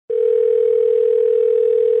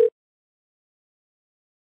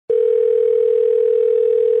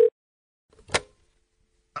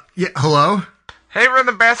Yeah, hello? Hey,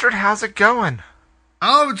 Rhythm Bastard, how's it going?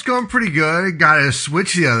 Oh, it's going pretty good. I got a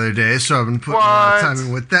Switch the other day, so I've been putting a lot of time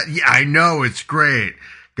in with that. Yeah, I know, it's great.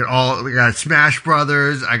 We got Smash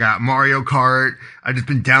Brothers, I got Mario Kart, I just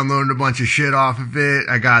been downloading a bunch of shit off of it.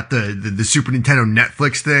 I got the Super Nintendo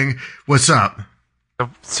Netflix thing. What's up?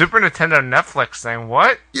 The Super Nintendo Netflix thing,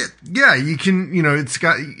 what? Yeah, you can, it's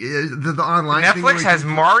got the online thing. Netflix has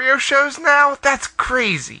Mario shows now? That's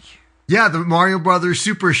crazy. Yeah, the Mario Brothers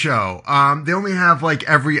Super Show. They only have like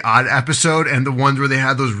every odd episode, and the ones where they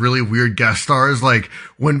had those really weird guest stars, like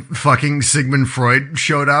when fucking Sigmund Freud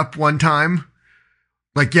showed up one time.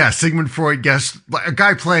 Like, yeah, Sigmund Freud a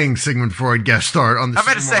guy playing Sigmund Freud guest starred on the I'm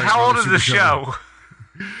about to say, how old is the show?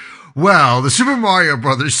 Well, the Super Mario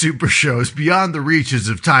Brothers Super Show is beyond the reaches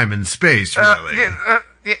of time and space, really.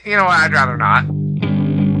 You know what, I'd rather not.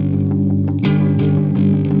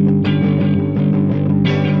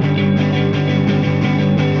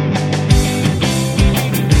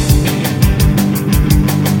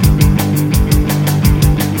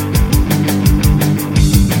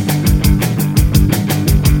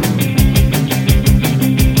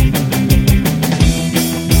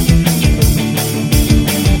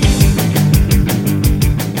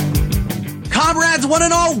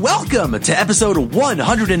 Welcome to episode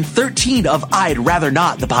 113 of I'd Rather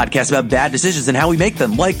Not, the podcast about bad decisions and how we make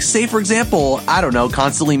them. Like, say, for example, I don't know,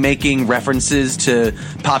 constantly making references to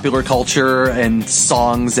popular culture and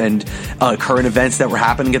songs and current events that were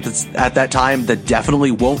happening at that time that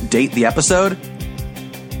definitely won't date the episode.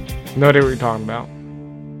 No idea what you're talking about.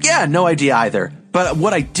 Yeah, no idea either. But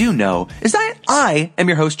what I do know is that I am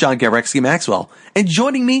your host, John Gareksky Maxwell. And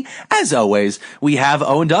joining me, as always, we have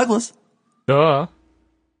Owen Douglas. Duh.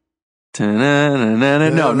 No,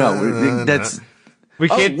 that's... We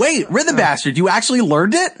can't... Oh, wait, Rhythm Bastard, you actually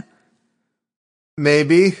learned it?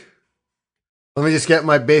 Maybe. Let me just get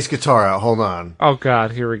my bass guitar out. Hold on. Oh,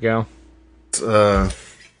 God, here we go. That's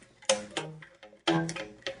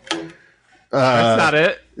not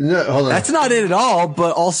it. No, hold on. That's not it at all,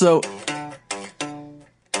 but also...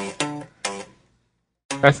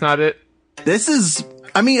 That's not it. This is...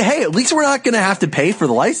 I mean, hey, at least we're not going to have to pay for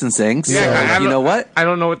the licensing, so you know what? I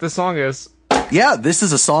don't know what this song is. Yeah, this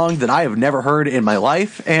is a song that I have never heard in my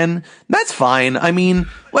life, and that's fine. I mean,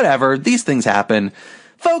 whatever. These things happen.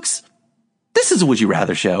 Folks, this is a Would You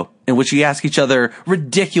Rather show, in which we ask each other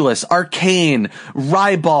ridiculous, arcane,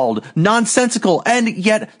 ribald, nonsensical, and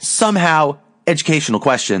yet somehow educational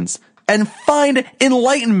questions, and find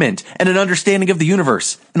enlightenment and an understanding of the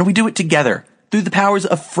universe. And we do it together, through the powers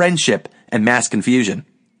of friendship and mass confusion.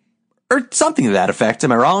 Or something to that effect,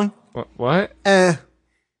 am I wrong? What?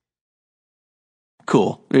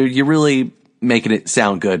 Cool. You're really making it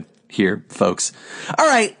sound good here, folks. All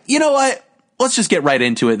right, you know what? Let's just get right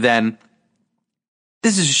into it then.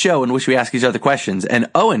 This is a show in which we ask each other questions, and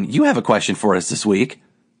Owen, you have a question for us this week.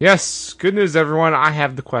 Yes, good news everyone, I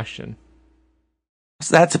have the question.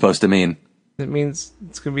 What's that supposed to mean? It means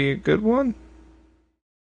it's going to be a good one?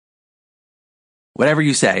 Whatever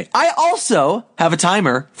you say. I also have a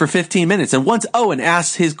timer for 15 minutes. And once Owen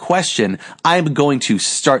asks his question, I'm going to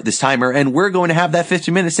start this timer and we're going to have that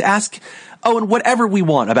 15 minutes to ask Owen whatever we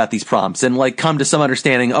want about these prompts and come to some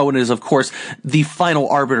understanding. Owen is, of course, the final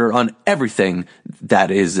arbiter on everything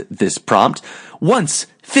that is this prompt. Once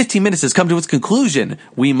 15 minutes has come to its conclusion,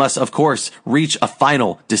 we must, of course, reach a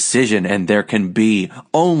final decision and there can be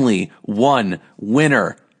only one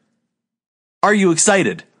winner. Are you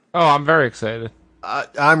excited? Oh, I'm very excited.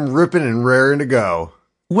 I'm ripping and raring to go.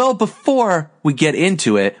 Well, before we get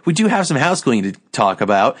into it, we do have some house cleaning to talk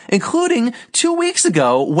about, including 2 weeks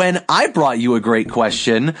ago when I brought you a great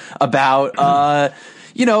question about,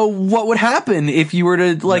 what would happen if you were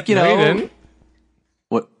to, No, you didn't.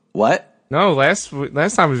 What? No, last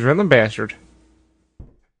time was Rhythm Bastard.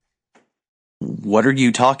 What are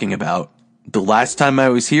you talking about? The last time I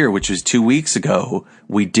was here, which was 2 weeks ago,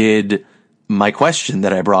 we did my question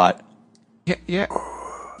that I brought. Yeah.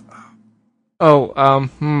 Oh,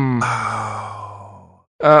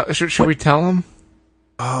 should we tell him?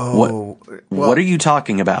 Oh. What are you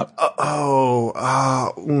talking about?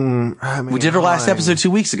 We did our last episode 2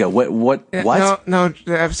 weeks ago. What? No,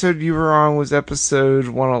 the episode you were on was episode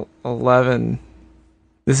 111.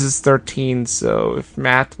 This is 13, so if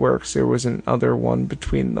math works, there was another one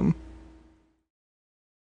between them.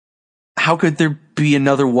 How could there be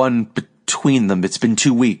another one between them? It's been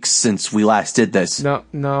 2 weeks since we last did this.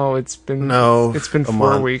 No, it's been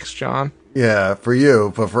 4 weeks, John. Yeah, for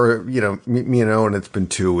you, but for me and Owen, it's been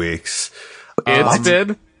 2 weeks. It's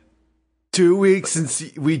been 2 weeks since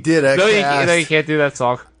we did. No, you can't do that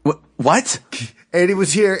song. What? Andy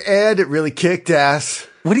was here, and it really kicked ass.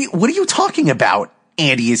 What are you talking about?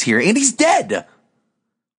 Andy is here. Andy's dead.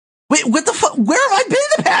 Wait, what the fuck? Where have I been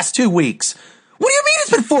the past 2 weeks? What do you mean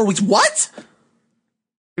it's been 4 weeks? What?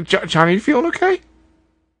 Johnny, you feeling okay?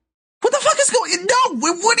 What the fuck is going? No,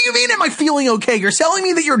 what do you mean am I feeling okay? You're telling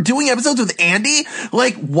me that you're doing episodes with Andy?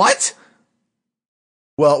 Like, what?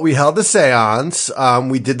 Well, we held the seance.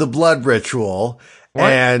 We did the blood ritual.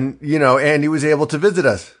 What? And, Andy was able to visit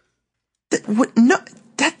us. What?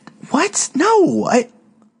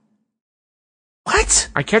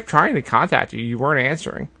 I kept trying to contact you. You weren't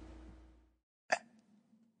answering.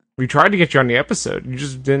 We tried to get you on the episode. You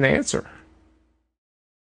just didn't answer.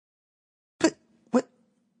 But,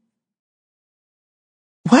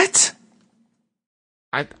 what?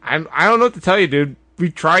 I don't know what to tell you, dude. We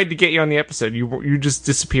tried to get you on the episode. You just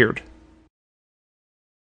disappeared.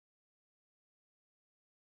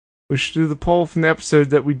 We should do the poll from the episode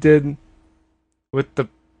that we did with the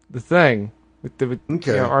thing with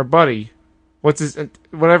our buddy. What's his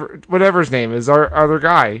whatever his name is? Our other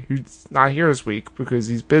guy who's not here this week because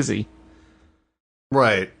he's busy.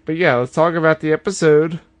 Right. But yeah, let's talk about the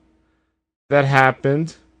episode that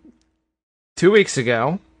happened 2 weeks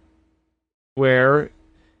ago, where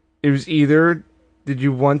it was either did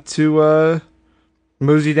you want to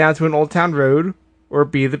mosey down to an Old Town Road or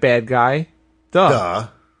be the bad guy? Duh.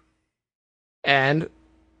 And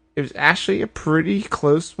it was actually a pretty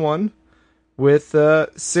close one, with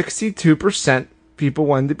 62% people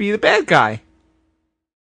wanted to be the bad guy.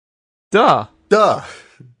 Duh.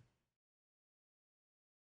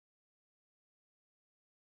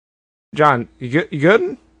 John, you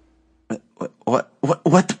good?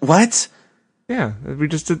 What? Yeah, we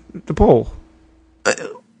just did the poll.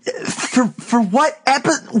 For what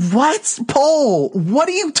what poll? What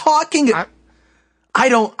are you talking?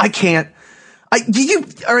 I can't. All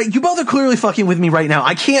right, you both are clearly fucking with me right now.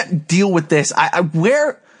 I can't deal with this.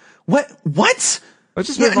 What? Let's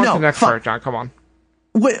just move on to the next part, John. Come on.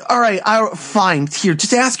 All right, fine. Here,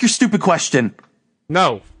 just ask your stupid question.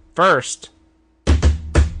 No, first.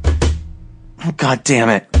 Oh, God damn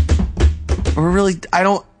it.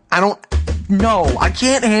 No, I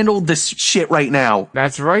can't handle this shit right now.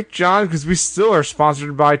 That's right, John, because we still are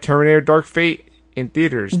sponsored by Terminator Dark Fate in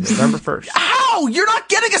theaters November 1st. How? You're not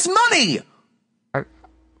getting us money!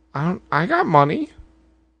 I got money.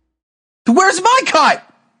 Where's my cut?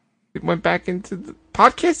 It went back into the...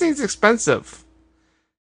 Podcasting is expensive.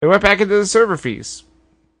 It went back into the server fees.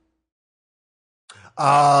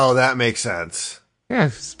 Oh, that makes sense. Yeah,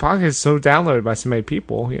 this podcast is so downloaded by so many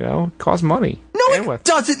people, it costs money. No, it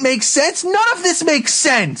doesn't make sense. None of this makes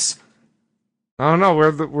sense. I don't know.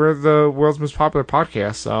 We're the world's most popular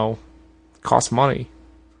podcast, so it costs money.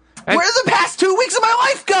 Where did the past 2 weeks of my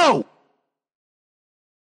life go?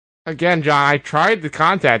 Again, John, I tried to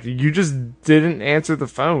contact you. You just didn't answer the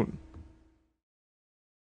phone.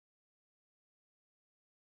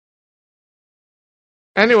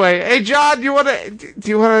 Anyway, hey John, do you want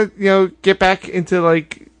to get back into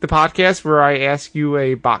the podcast where I ask you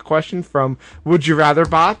a bot question from Would You Rather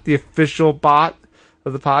Bot, the official bot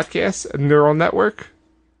of the podcast, a neural network?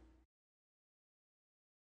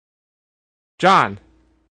 John,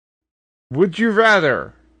 would you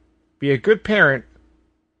rather be a good parent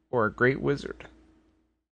or a great wizard?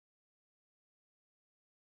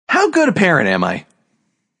 How good a parent am I?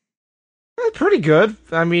 Pretty good.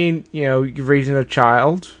 I mean, you're raising a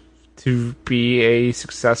child to be a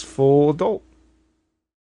successful adult.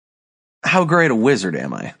 How great a wizard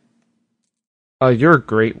am I? You're a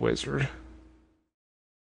great wizard.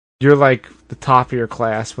 You're like the top of your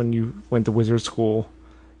class when you went to wizard school.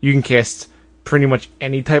 You can cast pretty much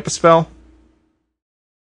any type of spell.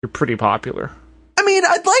 You're pretty popular. I mean,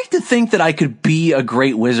 I'd like to think that I could be a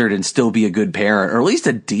great wizard and still be a good parent, or at least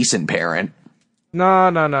a decent parent.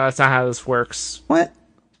 No, that's not how this works. What?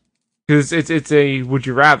 Because it's a would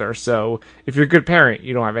you rather, so if you're a good parent,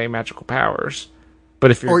 you don't have any magical powers.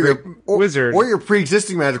 But if you're a wizard... Or your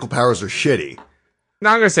pre-existing magical powers are shitty. No,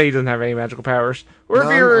 I'm going to say he doesn't have any magical powers. Or if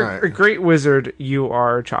you're a great wizard, you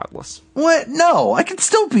are childless. What? No, I could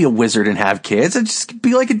still be a wizard and have kids. I'd just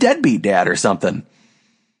be like a deadbeat dad or something.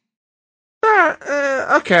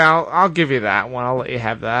 Okay, I'll give you that one. I'll let you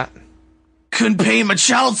have that. Couldn't pay my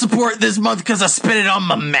child support this month because I spent it on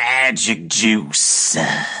my magic juice.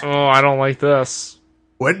 Oh, I don't like this.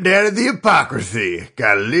 Went down to the hypocrisy.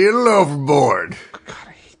 Got a little overboard. God,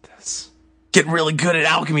 I hate this. Getting really good at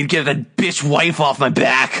alchemy to get that bitch wife off my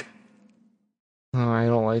back. Oh, I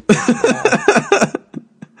don't like this at all.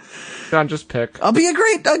 John, just pick. I'll be a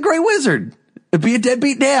great wizard. Be a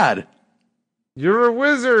deadbeat dad. You're a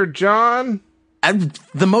wizard, John. I'm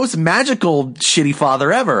the most magical shitty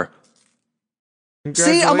father ever.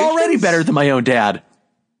 See, I'm already better than my own dad.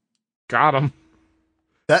 Got him.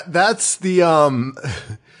 That's the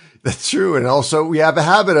that's true. And also we have a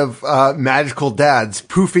habit of magical dads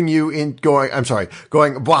poofing you in going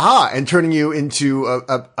baha and turning you into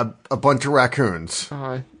a bunch of raccoons.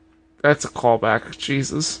 That's a callback.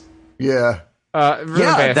 Jesus. Yeah.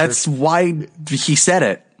 That's why he said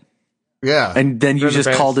it. Yeah. And then you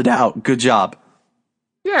just called it out. Good job.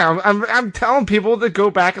 Yeah, I'm telling people to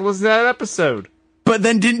go back and listen to that episode. But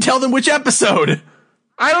then didn't tell them which episode.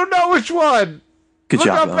 I don't know which one. Good Look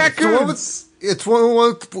job, up raccoons. It's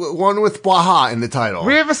one with Baha in the title.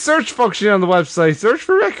 We have a search function on the website. Search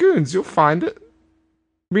for raccoons. You'll find it.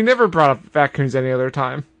 We never brought up raccoons any other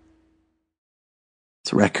time.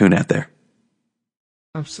 It's a raccoon out there.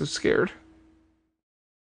 I'm so scared.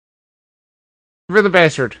 Rhythm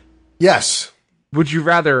Bastard. Yes. Would you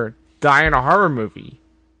rather die in a horror movie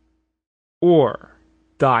or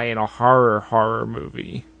die in a horror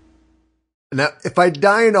movie? Now, if I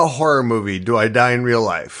die in a horror movie, do I die in real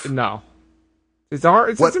life? No. It's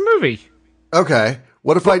a movie. Okay.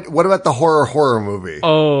 What about the horror movie?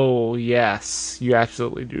 Oh, yes. You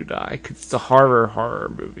absolutely do die, because it's a horror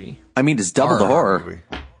movie. I mean, it's double the horror. Movie.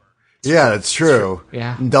 Yeah, that's true.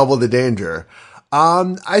 Yeah. Double the danger.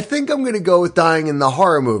 I think I'm going to go with dying in the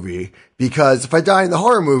horror movie, because if I die in the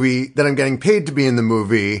horror movie, then I'm getting paid to be in the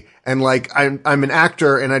movie, and like I'm an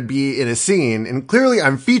actor and I'd be in a scene, and clearly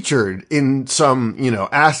I'm featured in some,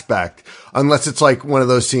 aspect, unless it's like one of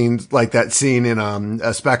those scenes, like that scene in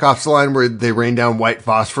a Spec Ops line where they rain down white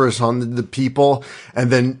phosphorus on the people,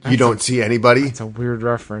 and then you don't see anybody. It's a weird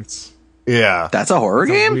reference. Yeah. That's a horror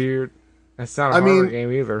game? That's not a horror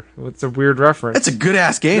game either. It's a weird reference. It's a good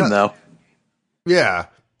ass game though. Yeah,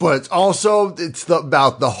 but it's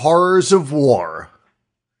about the horrors of war.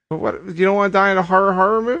 But what? You don't want to die in a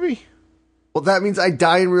horror movie? Well, that means I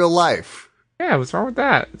die in real life. Yeah, what's wrong with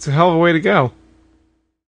that? It's a hell of a way to go.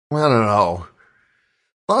 I don't know.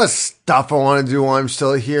 A lot of stuff I want to do while I'm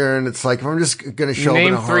still here, and it's like, if I'm just going to show up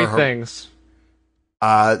in a horror... Name 3 things.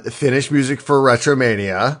 Finish music for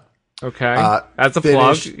Retromania. Okay. That's a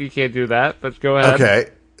plug. You can't do that, but go ahead. Okay.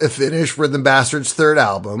 Finish Rhythm Bastard's 3rd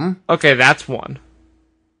album. Okay, that's one.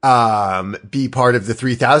 Be part of the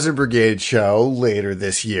 3000 Brigade show later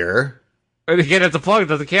this year. And again, it's a plug. It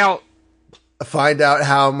doesn't count. Find out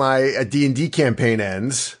how my D&D campaign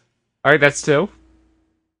ends. All right, that's 2.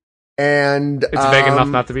 And it's big enough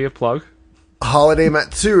not to be a plug. Holiday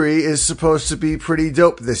Matsuri is supposed to be pretty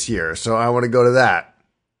dope this year, so I want to go to that.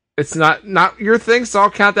 It's not your thing, so I'll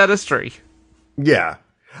count that as 3. Yeah.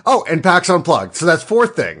 Oh, and PAX Unplugged. So that's 4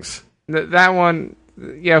 things. That one,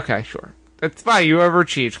 yeah, okay, sure. That's fine. You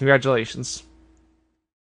overachieved. Congratulations.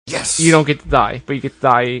 Yes. You don't get to die, but you get to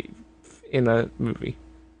die in a movie.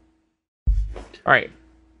 All right.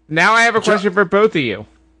 Now I have a question for both of you.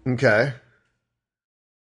 Okay.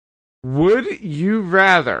 Would you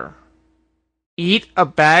rather eat a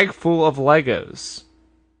bag full of Legos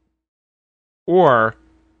or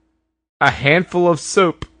a handful of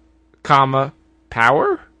soap,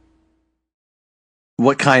 power?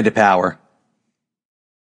 What kind of power?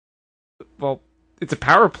 Well, it's a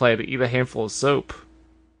power play to eat a handful of soap.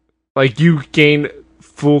 Like, you gain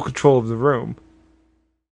full control of the room.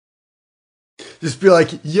 Just be like,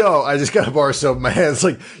 yo, I just got a bar of soap in my hand. It's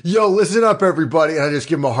like, yo, listen up, everybody. And I just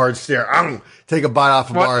give them a hard stare. Take a bite off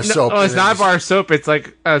a bar of soap. Oh, it's not a bar of soap. It's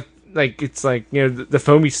like the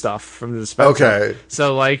foamy stuff from the dispenser. Okay.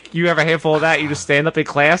 So, like, you have a handful of that. You just stand up in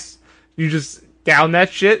class. You just down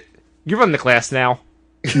that shit. You run the class now.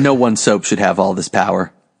 No one soap should have all this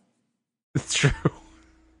power. It's true.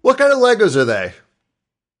 What kind of Legos are they?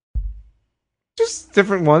 Just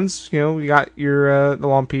different ones. You got your the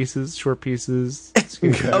long pieces, short pieces.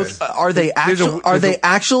 Okay. Are they actual? Are they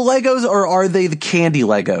actual Legos or are they the candy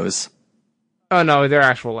Legos? Oh no, they're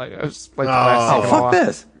actual Legos. Like oh fuck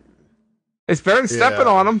this! It's better than stepping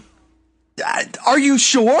on them. Are you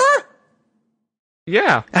sure?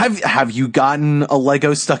 Yeah. Have you gotten a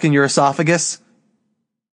Lego stuck in your esophagus?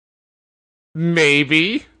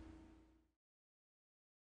 Maybe.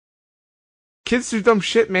 Kids do dumb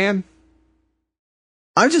shit, man.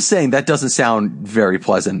 I'm just saying that doesn't sound very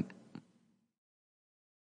pleasant.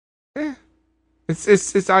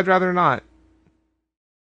 It's I'd rather not.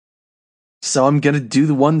 So I'm gonna do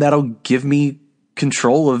the one that'll give me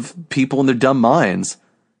control of people and their dumb minds.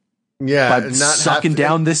 Yeah, by sucking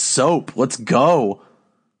down this soap. Let's go.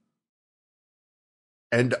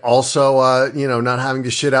 And also, not having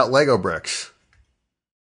to shit out Lego bricks.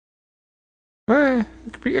 It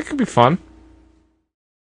could be fun.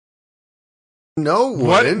 No,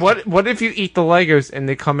 it wouldn't. What if you eat the Legos and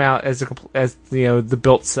they come out as the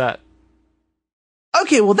built set?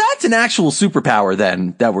 Okay, well that's an actual superpower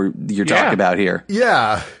then that you're talking about here.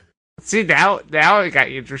 Yeah. See, now it got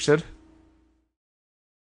you interested.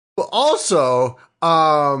 But also,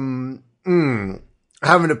 having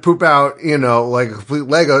to poop out, like a complete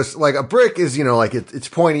Legos, like a brick is, like it's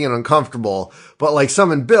pointy and uncomfortable, but like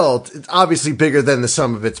something built, it's obviously bigger than the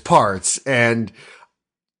sum of its parts. And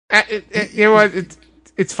you know what?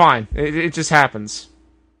 It's fine. It just happens.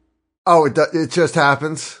 Oh, it just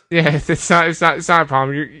happens? Yeah, it's not a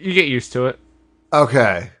problem. You get used to it.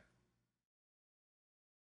 Okay.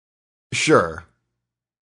 Sure.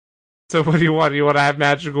 So what do you want? Do you want to have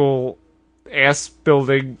magical ass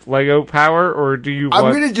building Lego power, or do you want...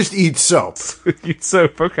 I'm gonna just eat soap. Eat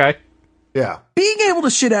soap, okay. Yeah. Being able to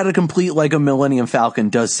shit out a complete Lego Millennium Falcon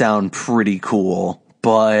does sound pretty cool,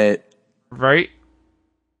 but... Right?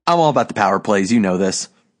 I'm all about the power plays, you know this.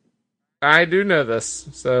 I do know this,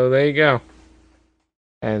 so there you go.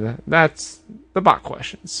 And that's the bot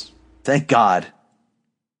questions. Thank God.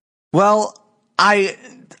 Well,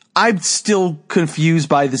 I'm still confused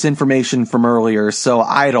by this information from earlier, so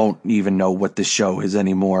I don't even know what this show is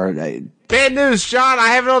anymore. Bad news, John, I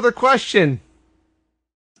have another question.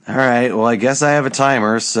 Alright, well I guess I have a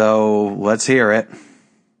timer, so let's hear it.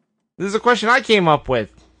 This is a question I came up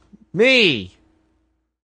with. Me.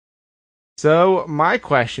 So, my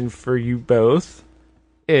question for you both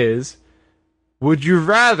is, would you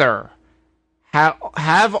rather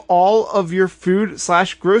have all of your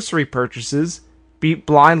food/grocery purchases be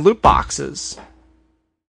blind loot boxes,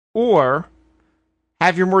 or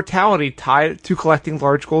have your mortality tied to collecting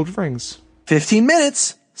large gold rings? 15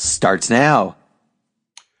 minutes starts now.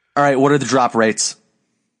 Alright, what are the drop rates?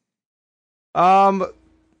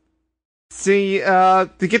 See, to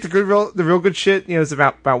get the real good shit, it's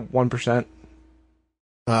about 1%.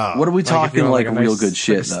 What are we talking like a real good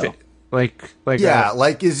shit though? Is it like a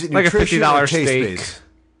 $50 steak? Based?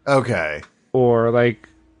 Okay. Or like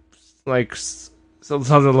some of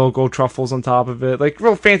the little gold truffles on top of it, like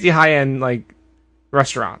real fancy high end like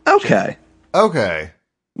restaurant. Okay. Shit. Okay.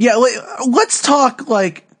 Yeah, let's talk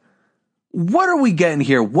what are we getting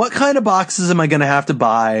here? What kind of boxes am I going to have to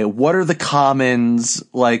buy? What are the commons?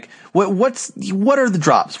 Like, what are the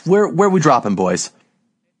drops? Where are we dropping, boys?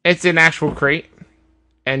 It's an actual crate,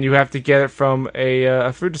 and you have to get it from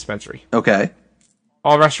a food dispensary. Okay.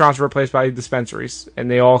 All restaurants are replaced by dispensaries, and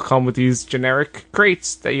they all come with these generic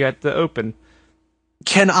crates that you have to open.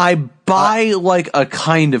 Can I buy a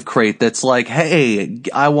kind of crate that's like, hey,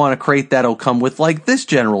 I want a crate that'll come with this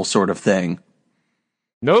general sort of thing?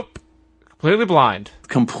 Nope. Completely blind.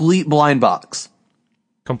 Complete blind box.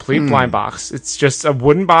 Complete blind box. It's just a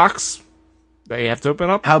wooden box that you have to open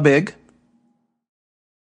up. How big?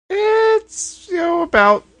 It's,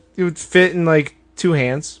 about, it would fit in 2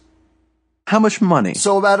 hands. How much money?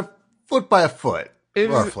 So about a foot by a foot,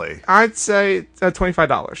 roughly. I'd say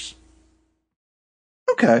 $25.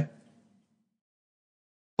 Okay.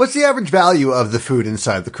 What's the average value of the food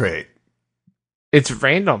inside the crate? It's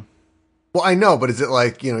random. Well, I know, but is it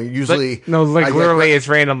usually... literally it's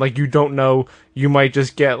random. You don't know. You might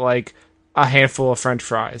just get, a handful of French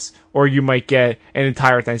fries. Or you might get an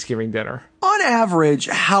entire Thanksgiving dinner. On average,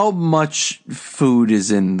 how much food is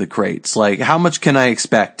in the crates? How much can I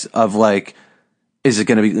expect of, is it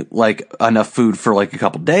going to be, enough food for, a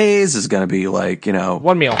couple days? Is it going to be,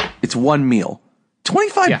 1 meal. It's 1 meal.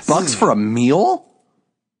 $25 for a meal?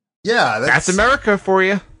 Yeah. That's America for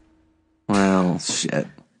you. Well, shit.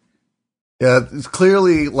 Yeah, it's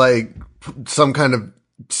clearly some kind of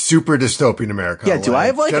super dystopian America. Yeah, do I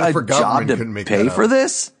have Jennifer a job to pay for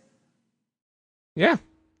this? Yeah.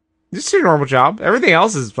 Just your normal job. Everything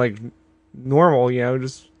else is normal,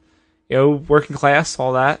 just working class,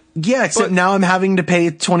 all that. Yeah, except now I'm having to pay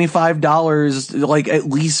 $25, at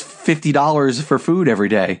least $50 for food every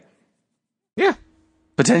day. Yeah.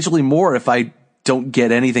 Potentially more if I don't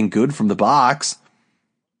get anything good from the box.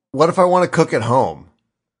 What if I want to cook at home?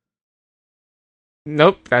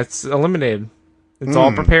 Nope, that's eliminated. It's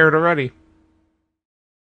all prepared already.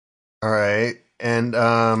 All right. And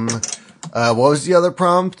what was the other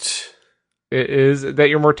prompt? It is that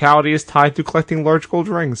your mortality is tied to collecting large gold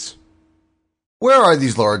rings. Where are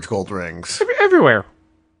these large gold rings? Everywhere.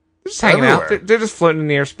 They're just hanging Everywhere. out. They're just floating in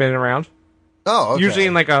the air, spinning around. Oh, okay. Usually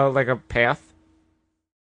in a path.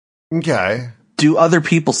 Okay. Do other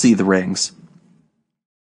people see the rings?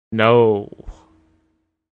 No.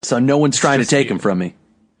 So no one's trying to take them from me.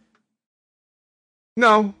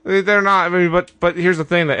 No, they're not. I mean, but here's the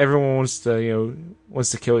thing that everyone wants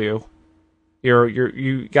to kill you.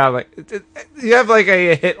 You got you have a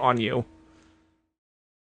hit on you.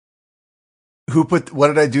 What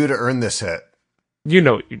did I do to earn this hit? You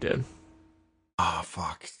know what you did. Oh,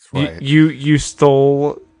 fuck. That's right. You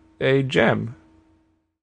stole a gem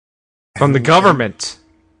from the government.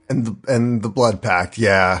 And the blood pact,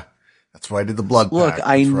 yeah. That's why I did the blood pact. Look,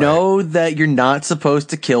 I know that you're not supposed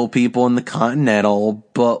to kill people in the Continental,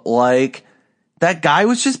 but like, that guy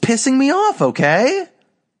was just pissing me off, okay?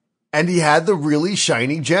 And he had the really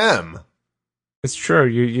shiny gem. It's true.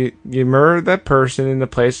 You murdered that person in the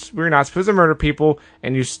place where you're not supposed to murder people,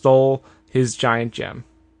 and you stole his giant gem.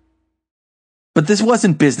 But this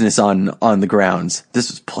wasn't business on the grounds. This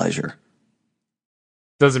was pleasure.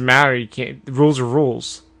 Doesn't matter. You can't. The rules are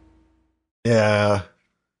rules. Yeah.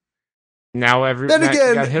 Now then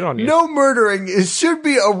again, got hit on you. No murdering should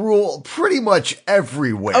be a rule pretty much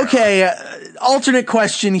everywhere. Okay, alternate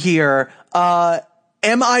question here.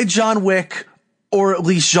 Am I John Wick or at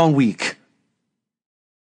least Jean Wick?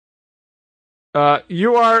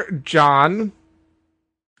 You are John.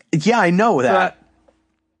 Yeah, I know that.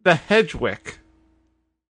 The Hedgehog.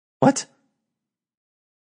 What?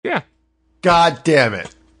 Yeah. God damn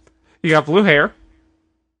it. You got blue hair.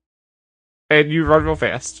 And you run real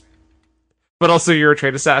fast. But also you're a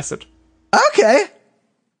trained assassin. Okay.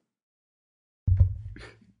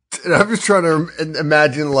 I'm just trying to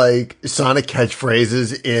imagine like Sonic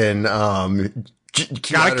catchphrases in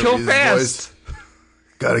Gotta kill fast. Voice.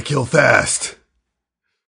 Gotta kill fast.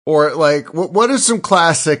 Or like what are some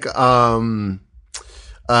classic Keanu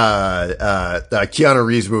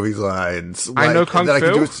Reeves movies lines? Like, I know Kung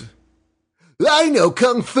Fu. I know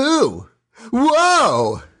Kung Fu.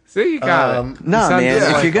 Whoa. See, you got it. No,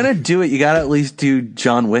 man, if you're gonna do it, you gotta at least do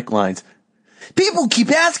John Wick lines. People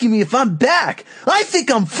keep asking me if I'm back. I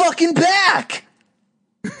think I'm fucking back.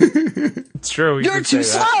 It's true. You're too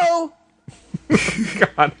slow.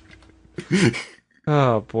 God.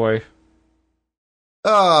 Oh, boy.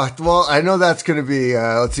 Well, I know that's going to be,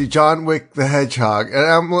 let's see, John Wick the Hedgehog.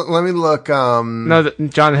 And let me look. No,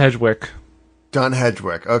 John Hedgehog. John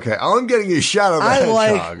Hedgehog. Okay. All I'm getting is Shadow the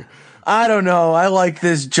Hedgehog. I don't know. I like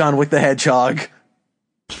this John Wick the Hedgehog.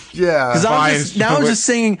 Yeah. Because I'm just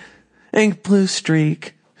singing, Ink Blue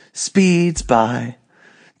Streak speeds by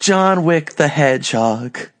John Wick the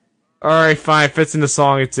Hedgehog. All right, fine. Fits in the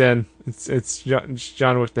song it's in. It's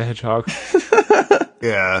John Wick the Hedgehog.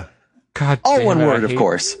 Yeah. God all damn one it, word, of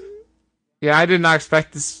course. Yeah, I did not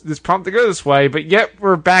expect this prompt to go this way, but yet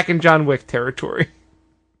we're back in John Wick territory.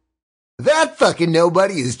 That fucking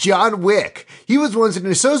nobody is John Wick. He was once an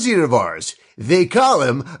associate of ours. They call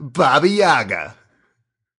him Baba Yaga.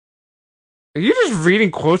 Are you just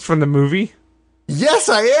reading quotes from the movie? Yes,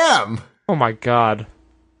 I am. Oh my god.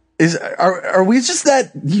 Are we just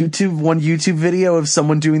that one YouTube video of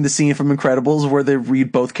someone doing the scene from Incredibles where they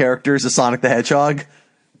read both characters as Sonic the Hedgehog?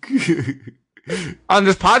 On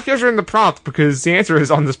this podcast or in the prompt? Because the answer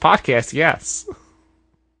is on this podcast, yes.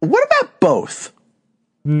 What about both?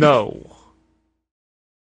 No.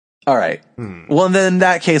 All right. Well, then in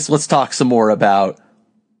that case, let's talk some more about,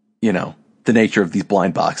 the nature of these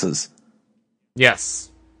blind boxes.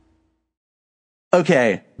 Yes.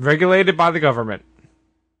 Okay. Regulated by the government.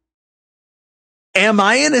 Am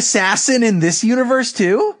I an assassin in this universe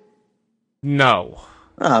too? No.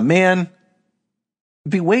 Oh, man.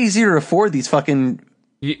 It'd be way easier to afford these fucking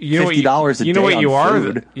 $50 a day. You know what you are?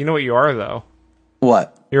 Food. You know what you are, though?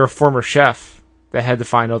 What? You're a former chef that had to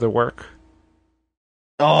find other work.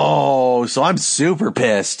 Oh, so I'm super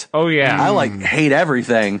pissed. Oh, yeah. I hate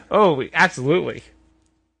everything. Oh, absolutely.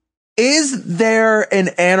 Is there an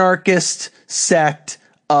anarchist sect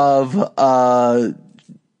of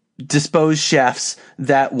disposed chefs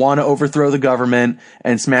that want to overthrow the government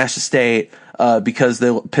and smash the state because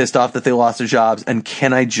they're pissed off that they lost their jobs? And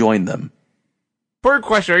can I join them? Important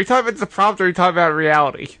question. Are you talking about the prompt or are you talking about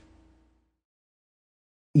reality?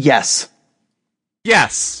 Yes.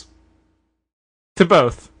 Yes. To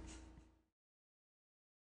both.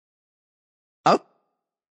 Oh.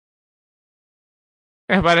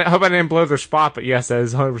 I hope I didn't blow their spot, but yes, that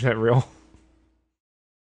is 100% real.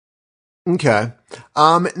 Okay.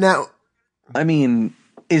 Now, I mean,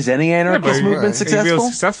 is any anarchist movement successful? Real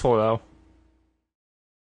successful, though.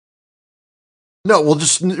 No, we'll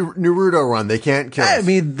just Naruto run. They can't kill us. I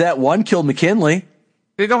mean, that one killed McKinley.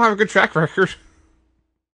 They don't have a good track record.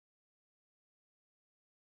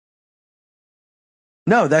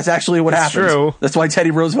 No, that's actually what happened. True. That's why Teddy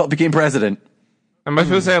Roosevelt became president. Am I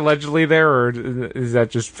supposed to say allegedly there, or is that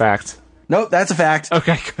just fact? Nope, that's a fact.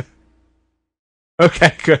 Okay, good.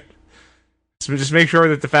 Okay, good. So just make sure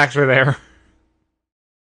that the facts are there.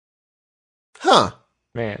 Huh.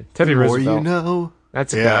 Man, Teddy the more Roosevelt. you know.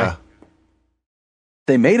 That's a guy.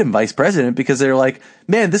 they made him vice president because they're like,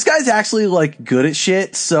 man, this guy's actually like good at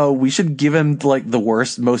shit, so we should give him like the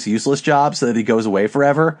worst, most useless job so that he goes away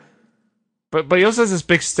forever. But he also has this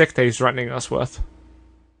big stick that he's threatening us with.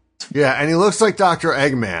 Yeah, and he looks like Dr.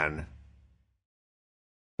 Eggman.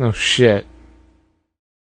 Oh, shit.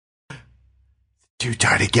 Two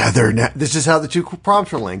tie together. Now, this is how the two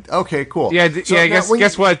prompts were linked. Okay, cool. Yeah,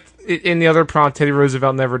 guess what? In the other prompt, Teddy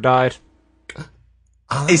Roosevelt never died.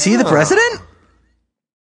 Is he the president?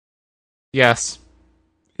 Yes.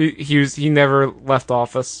 He never left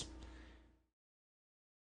office.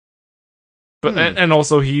 But and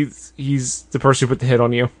also he's the person who put the hit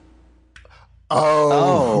on you.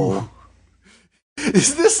 Oh.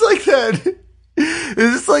 Is this like that? Is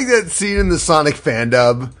this like that scene in the Sonic fan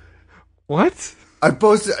dub? What? I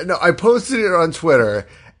posted it on Twitter,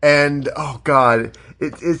 and oh god,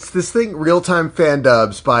 it's this thing, real-time fan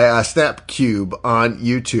dubs by Snapcube on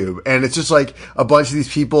YouTube, and it's just like a bunch of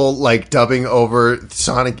these people like dubbing over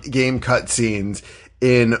Sonic game cutscenes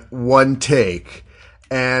in one take.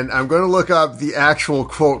 And I'm going to look up the actual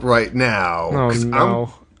quote right now. Oh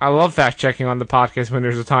no. I love fact checking on the podcast when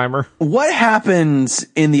there's a timer. What happens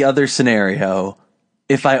in the other scenario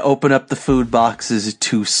if I open up the food boxes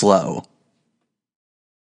too slow?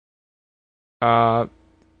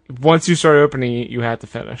 Once you start opening it, you have to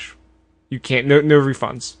finish. You can't, no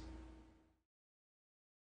refunds.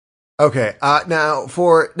 Okay, now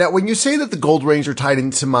when you say that the gold rings are tied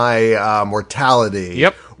into my mortality,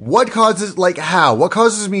 yep. What causes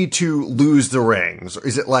me to lose the rings?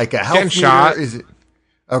 Is it like a health meter? Shot. Is it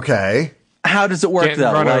okay? How does it work Getting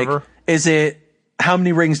though? Run Like, over. Is it how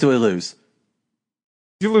many rings do I lose?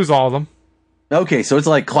 You lose all of them. Okay, so it's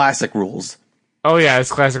like classic rules. Oh yeah,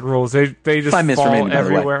 it's classic rules. They just fall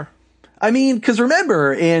everywhere. I mean, because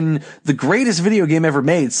remember, in the greatest video game ever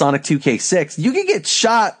made, Sonic 2K6, you could get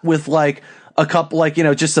shot with like a couple, like, you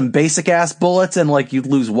know, just some basic ass bullets and like you'd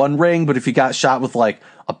lose one ring, but if you got shot with like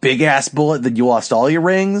a big ass bullet, then you lost all your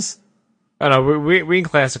rings. Oh no, we in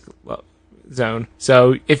classic zone.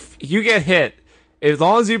 So if you get hit, as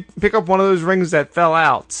long as you pick up one of those rings that fell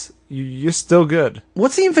out, you're still good.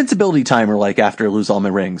 What's the invincibility timer like after I lose all my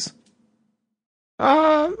rings?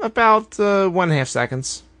 About 1.5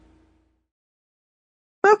 seconds.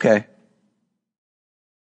 Okay.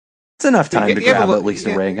 It's enough time to grab at least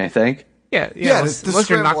a ring, I think. Yeah, unless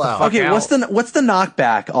you're knocked the fuck okay, out. what's the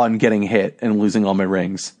knockback on getting hit and losing all my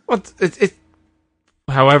rings? Well, it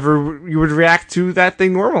however you would react to that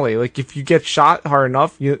thing normally. Like if you get shot hard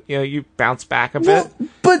enough, you bounce back a bit.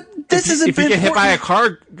 But this is if you get hit by a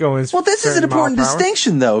car going. Well, this is an important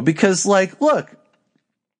distinction though, because like, look,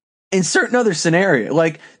 in certain other scenario,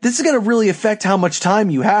 like this is going to really affect how much time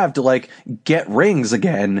you have to like get rings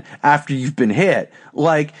again after you've been hit.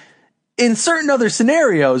 Like in certain other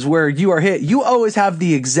scenarios where you are hit, you always have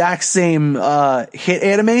the exact same hit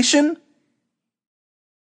animation.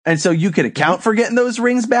 And so you could account for getting those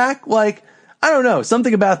rings back. Like, I don't know.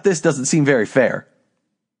 Something about this doesn't seem very fair.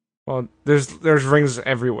 Well, there's rings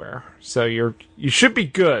everywhere. So you should be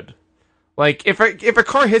good. Like, if a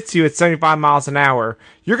car hits you at 75 miles an hour,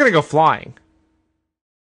 you're going to go flying.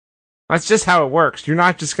 That's just how it works. You're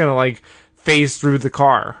not just going to, like, phase through the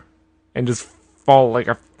car and just fall, like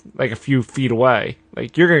a few feet away.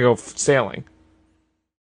 Like, you're going to go sailing.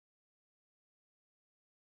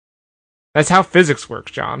 That's how physics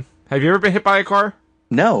works, John. Have you ever been hit by a car?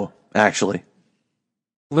 No, actually.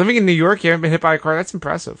 Living in New York, you haven't been hit by a car? That's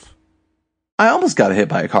impressive. I almost got hit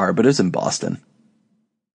by a car, but it was in Boston.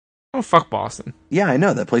 Oh, fuck Boston. Yeah, I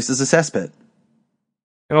know. That place is a cesspit.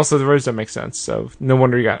 And also, the roads don't make sense, so no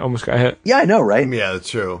wonder you almost got hit. Yeah, I know, right? Yeah, that's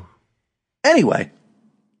true. Anyway.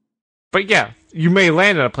 But yeah, you may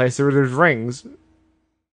land in a place where there's rings.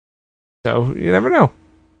 So, you never know.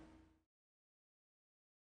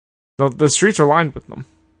 The streets are lined with them.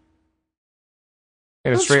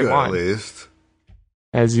 In a That's straight good, line. At least.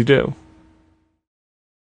 As you do.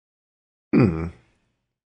 Do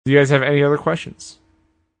you guys have any other questions?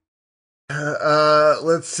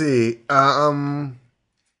 Let's see.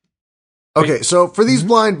 Okay, so for these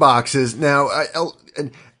blind boxes, now,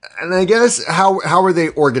 and I guess how are they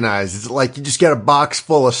organized? Is it like you just get a box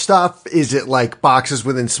full of stuff? Is it like boxes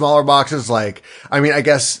within smaller boxes? Like, I mean, I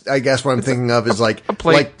guess what I'm thinking of is like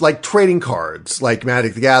trading cards, like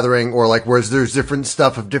Magic the Gathering, or like where there's different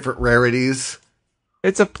stuff of different rarities.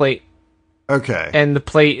 It's a plate. Okay, and the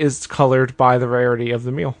plate is colored by the rarity of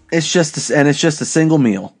the meal. It's just a single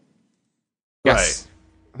meal. Yes.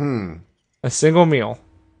 Right. A single meal.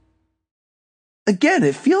 Again,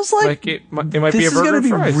 it feels like it might be a this is burger going to and be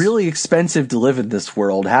fries. really expensive to live in this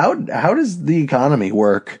world. How does the economy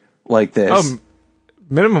work like this?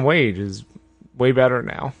 Minimum wage is way better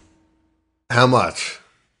now. How much?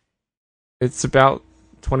 It's about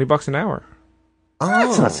 $20 an hour. Oh.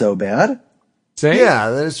 That's not so bad. See? Yeah,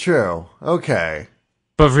 that is true. Okay.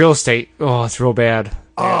 But real estate, it's real bad. It's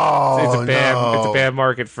a bad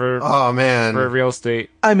market for for real estate.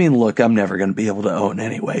 I mean, look, I'm never going to be able to own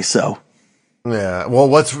anyway, so. Yeah. Well,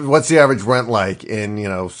 what's the average rent like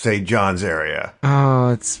in, say John's area? Oh,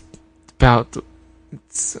 it's about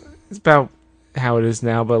how it is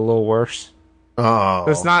now, but a little worse. Oh.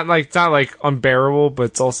 So it's not like unbearable, but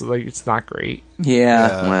it's also like it's not great.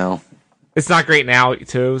 Yeah. Well, it's not great now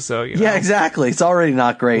too, so Yeah, exactly. It's already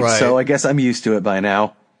not great, right. So I guess I'm used to it by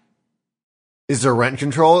now. Is there rent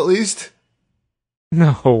control at least?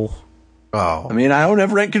 No. Oh. I mean, I don't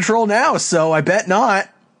have rent control now, so I bet not.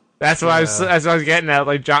 That's what I was getting at.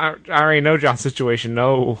 Like John, I already know John's situation.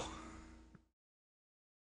 No.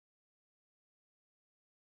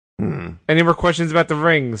 Any more questions about the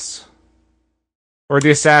rings? Or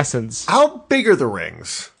the assassins? How big are the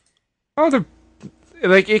rings? Oh, they're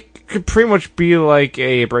like, it could pretty much be like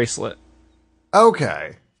a bracelet.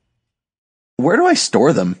 Okay. Where do I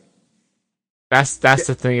store them? That's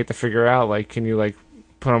the thing you have to figure out. Like, can you like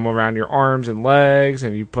put them around your arms and legs,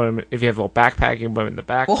 and you put them, if you have a little backpack, you can put them in the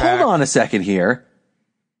backpack. Well, hold on a second here.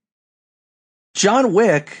 John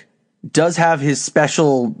Wick does have his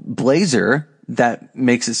special blazer that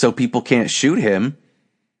makes it so people can't shoot him.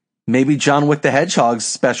 Maybe John Wick the Hedgehog's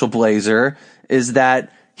special blazer is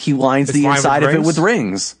that he lines the inside of it with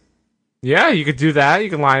rings. Yeah, you could do that. You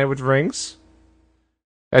can line it with rings.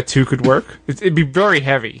 That too could work. It'd be very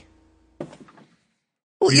heavy.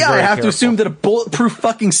 Well, yeah, I have to assume that a bulletproof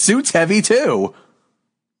fucking suit's heavy too.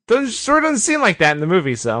 Sort of doesn't seem like that in the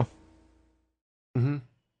movie, so. Mm-hmm.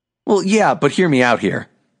 Well, yeah, but hear me out here.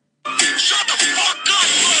 Shut the fuck up,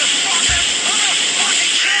 motherfucker! I'm gonna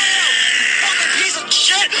fucking kill you! Fucking piece of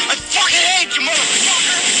shit! I fucking hate you,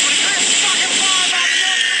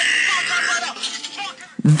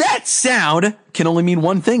 motherfucker! That sound can only mean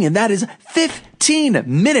one thing, and that is 15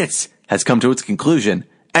 minutes has come to its conclusion.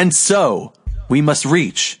 And so, we must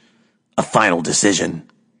reach a final decision.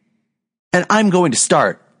 And I'm going to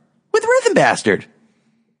start with Rhythm Bastard.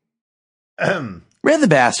 Rhythm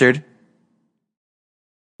Bastard,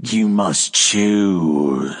 you must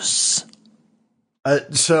choose.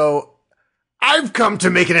 So, I've come to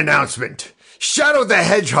make an announcement. Shadow the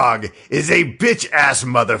Hedgehog is a bitch-ass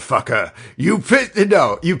motherfucker. You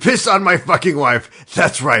pissed on my fucking wife.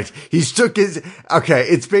 That's right. It's from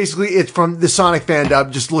the Sonic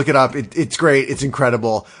fandom. Just look it up. It's great. It's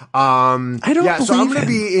incredible. So I'm going to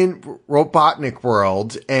be in Robotnik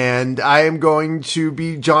World, and I am going to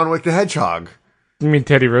be John Wick the Hedgehog. You mean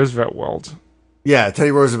Teddy Roosevelt World? Yeah,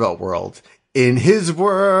 Teddy Roosevelt World. In his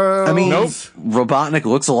world. I mean, Robotnik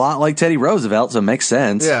looks a lot like Teddy Roosevelt, so it makes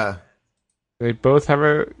sense. Yeah. They both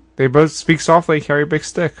speak softly, carry a big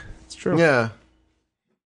stick. It's true. Yeah.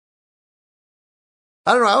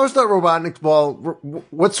 I don't know. I always thought Robotnik's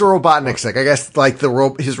what's the Robotnik stick? I guess like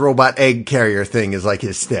his robot egg carrier thing is like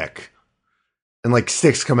his stick, and like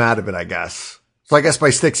sticks come out of it. I guess. So I guess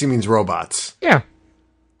by sticks he means robots. Yeah.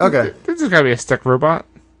 Okay. This has got to be a stick robot.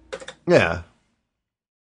 Yeah.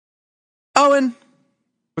 Owen,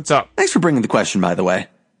 what's up? Thanks for bringing the question, by the way.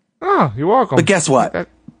 Oh, you're welcome. But guess what?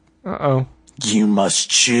 Uh-oh. You must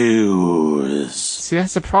choose. See,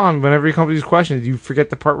 that's the problem. Whenever you come to these questions, you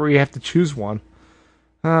forget the part where you have to choose one.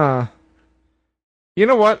 You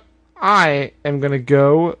know what? I am going to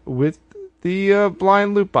go with the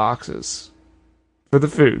blind loot boxes for the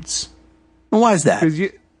foods. Why is that?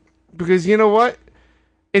 Because you know what?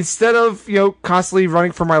 Instead of, constantly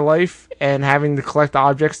running for my life and having to collect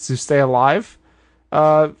objects to stay alive,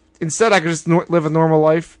 instead I could just live a normal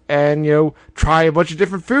life and, try a bunch of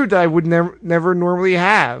different food that I would never normally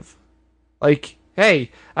have. Like,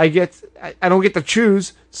 hey, I don't get to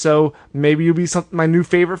choose, so maybe you'll be my new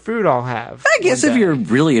favorite food I'll have. I guess if you're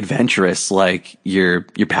really adventurous, like, your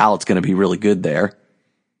palate's gonna be really good there.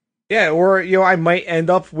 Yeah, or, I might end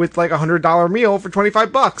up with, like, $100 meal for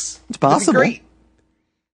 $25. It's possible. Great.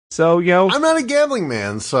 So, I'm not a gambling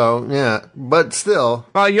man, so, yeah, but still.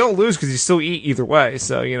 Well, you don't lose because you still eat either way,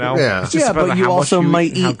 so, Yeah, it's just but you also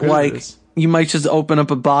might eat, like, you might just open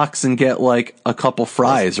up a box and get, like, a couple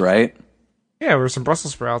fries, right? Yeah, or some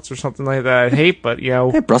Brussels sprouts or something like that I'd hate, but,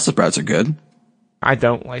 Hey, Brussels sprouts are good. I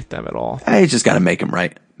don't like them at all. You just gotta make them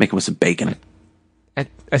right. Make them with some bacon.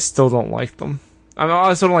 I still don't like them. I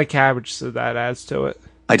also don't like cabbage, so that adds to it.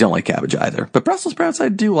 I don't like cabbage either, but Brussels sprouts I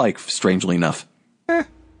do like, strangely enough.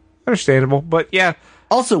 Understandable, but yeah.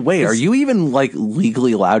 Also, wait, are you even, like,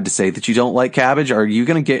 legally allowed to say that you don't like cabbage? Are you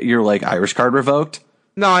gonna get your, like, Irish card revoked?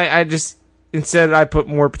 No, I just, instead I put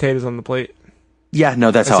more potatoes on the plate. Yeah,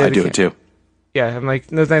 no, that's how I do it too. Yeah, I'm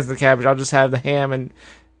like, no thanks to the cabbage. I'll just have the ham and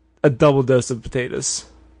a double dose of potatoes.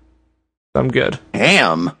 I'm good.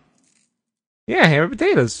 Ham? Yeah, ham and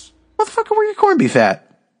potatoes. Motherfucker, where your corned beef at?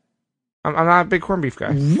 I'm not a big corned beef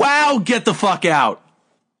guy. Wow, get the fuck out.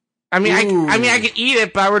 I mean, I could eat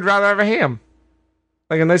it, but I would rather have a ham.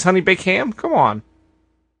 Like a nice honey baked ham? Come on.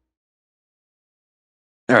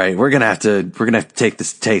 All right, we're gonna have to take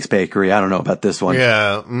this to Taste Bakery. I don't know about this one.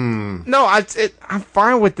 Yeah. No, I'm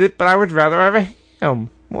fine with it, but I would rather have a ham.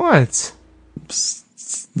 What?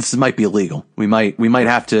 This might be illegal. We might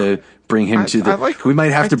have to bring him to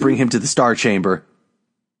the bring him to the Star Chamber.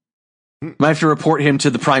 Might have to report him to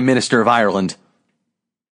the Prime Minister of Ireland.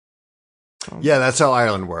 Yeah, that's how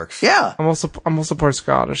Ireland works. Yeah. I'm also part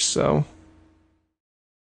Scottish, so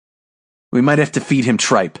we might have to feed him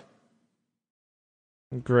tripe.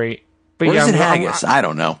 Great. But or is it haggis? I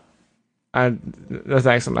don't know. No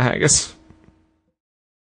thanks on the haggis.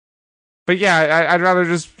 But yeah, I'd rather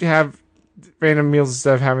just have random meals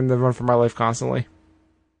instead of having to run for my life constantly.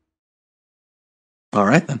 All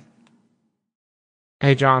right, then.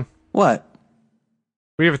 Hey, John. What?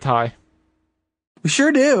 We have a tie. We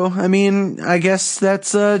sure do. I mean, I guess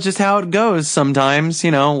that's just how it goes sometimes.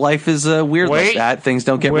 You know, life is weird like that. Things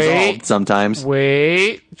don't get resolved sometimes.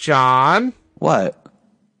 Wait, John. What?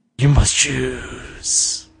 You must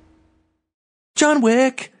choose. John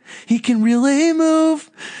Wick, he can really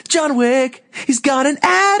move. John Wick, he's got an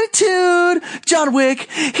attitude. John Wick,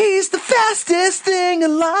 he's the fastest thing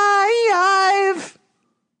alive.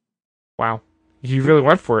 Wow. You really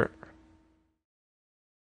went for it.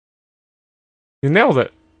 You nailed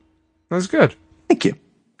it. That was good. Thank you.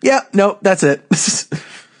 Yeah, no, that's it.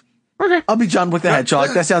 Okay. I'll be John Wick the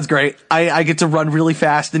Hedgehog. That sounds great. I get to run really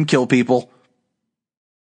fast and kill people.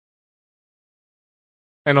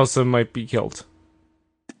 And also might be killed.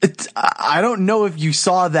 I don't know if you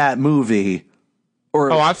saw that movie.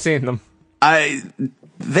 Or I've seen them.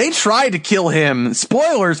 They tried to kill him.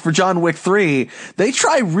 Spoilers for John Wick 3. They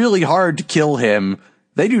try really hard to kill him.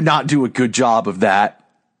 They do not do a good job of that.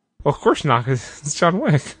 Well, of course not, because it's John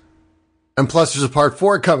Wick. And plus there's a part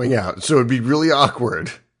 4 coming out, so it'd be really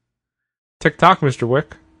awkward. TikTok, Mr.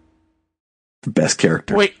 Wick. The best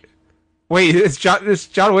character. Wait, is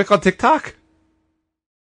John Wick on TikTok?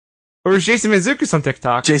 Or is Jason Mantzoukas on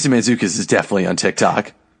TikTok? Jason Mantzoukas is definitely on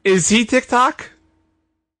TikTok. Is he TikTok?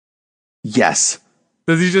 Yes.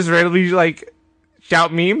 Does he just randomly,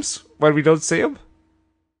 shout memes when we don't see him?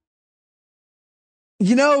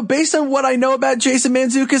 You know, based on what I know about Jason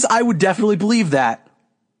Mantzoukas, I would definitely believe that.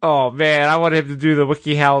 Oh, man, I want him to do the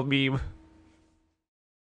WikiHow meme.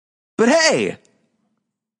 But hey,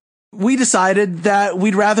 we decided that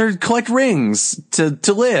we'd rather collect rings to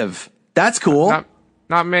live. That's cool.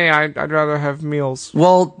 Not me. I'd rather have meals.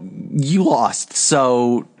 Well, you lost,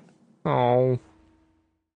 so... Oh.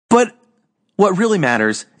 But what really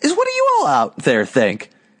matters is what do you all out there think?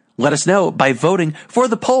 Let us know by voting for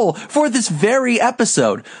the poll for this very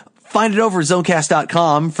episode. Find it over at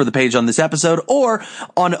zonecast.com for the page on this episode, or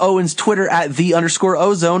on Owen's Twitter at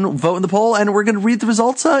 @the_ozone. Vote in the poll, and we're going to read the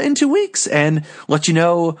results in 2 weeks and let you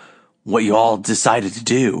know what you all decided to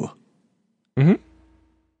do. Mm-hmm.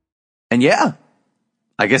 And yeah,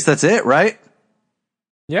 I guess that's it, right?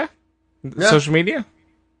 Yeah. Social media?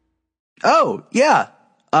 Oh, yeah.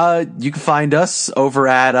 You can find us over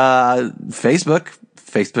at Facebook.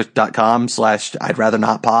 Facebook.com/I'd rather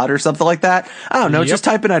not pod or something like that. I don't know. Yep. Just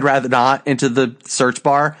type in I'd rather not into the search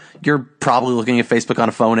bar. You're probably looking at Facebook on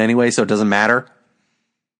a phone anyway, so it doesn't matter.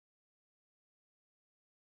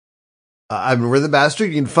 I'm Rhythm Bastard.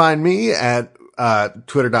 You can find me at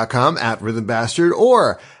twitter.com @rhythmbastard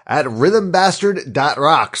or at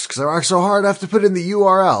rhythmbastard.rocks, because I rock so hard I have to put in the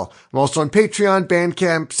URL. I'm also on Patreon,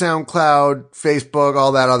 Bandcamp, SoundCloud, Facebook,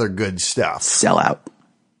 all that other good stuff. Sell out.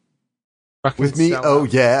 With me,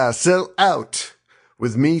 sell out.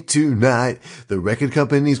 With me tonight. The record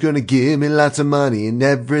company's gonna give me lots of money and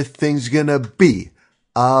everything's gonna be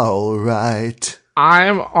alright.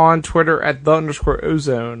 I'm on Twitter at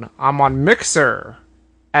 @the_ozone. I'm on Mixer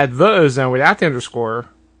at @the_ozone without the underscore.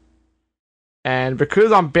 And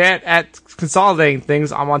because I'm bad at consolidating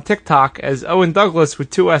things, I'm on TikTok as Owen Douglas with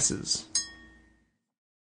 2 S's.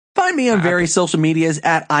 Find me on various social medias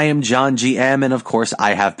at I am John GM, and of course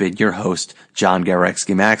I have been your host, John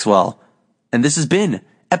Garexky Maxwell. And this has been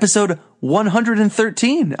episode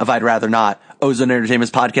 113 of I'd Rather Not, Ozone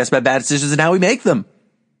Entertainment's podcast about bad decisions and how we make them.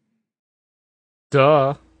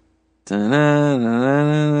 Duh.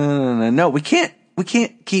 No, we can't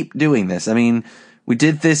keep doing this. I mean, we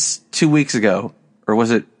did this 2 weeks ago, or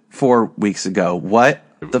was it 4 weeks ago? What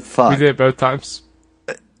the fuck? We did it both times.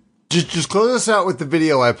 Just close us out with the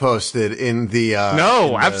video I posted in the.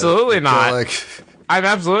 No, absolutely not. Like... I'm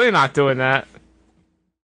absolutely not doing that.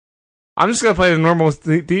 I'm just gonna play the normal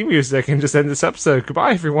theme music and just end this episode.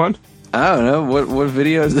 Goodbye, everyone. I don't know. What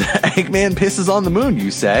video is that? Eggman pisses on the moon, you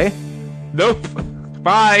say? Nope.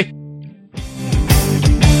 Bye.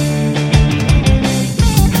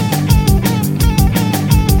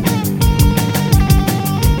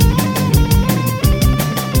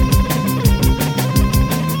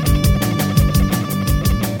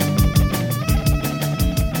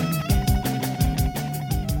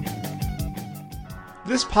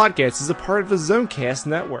 This podcast is a part of the Zonecast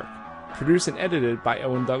Network, produced and edited by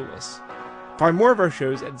Owen Douglas. Find more of our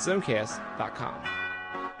shows at zonecast.com.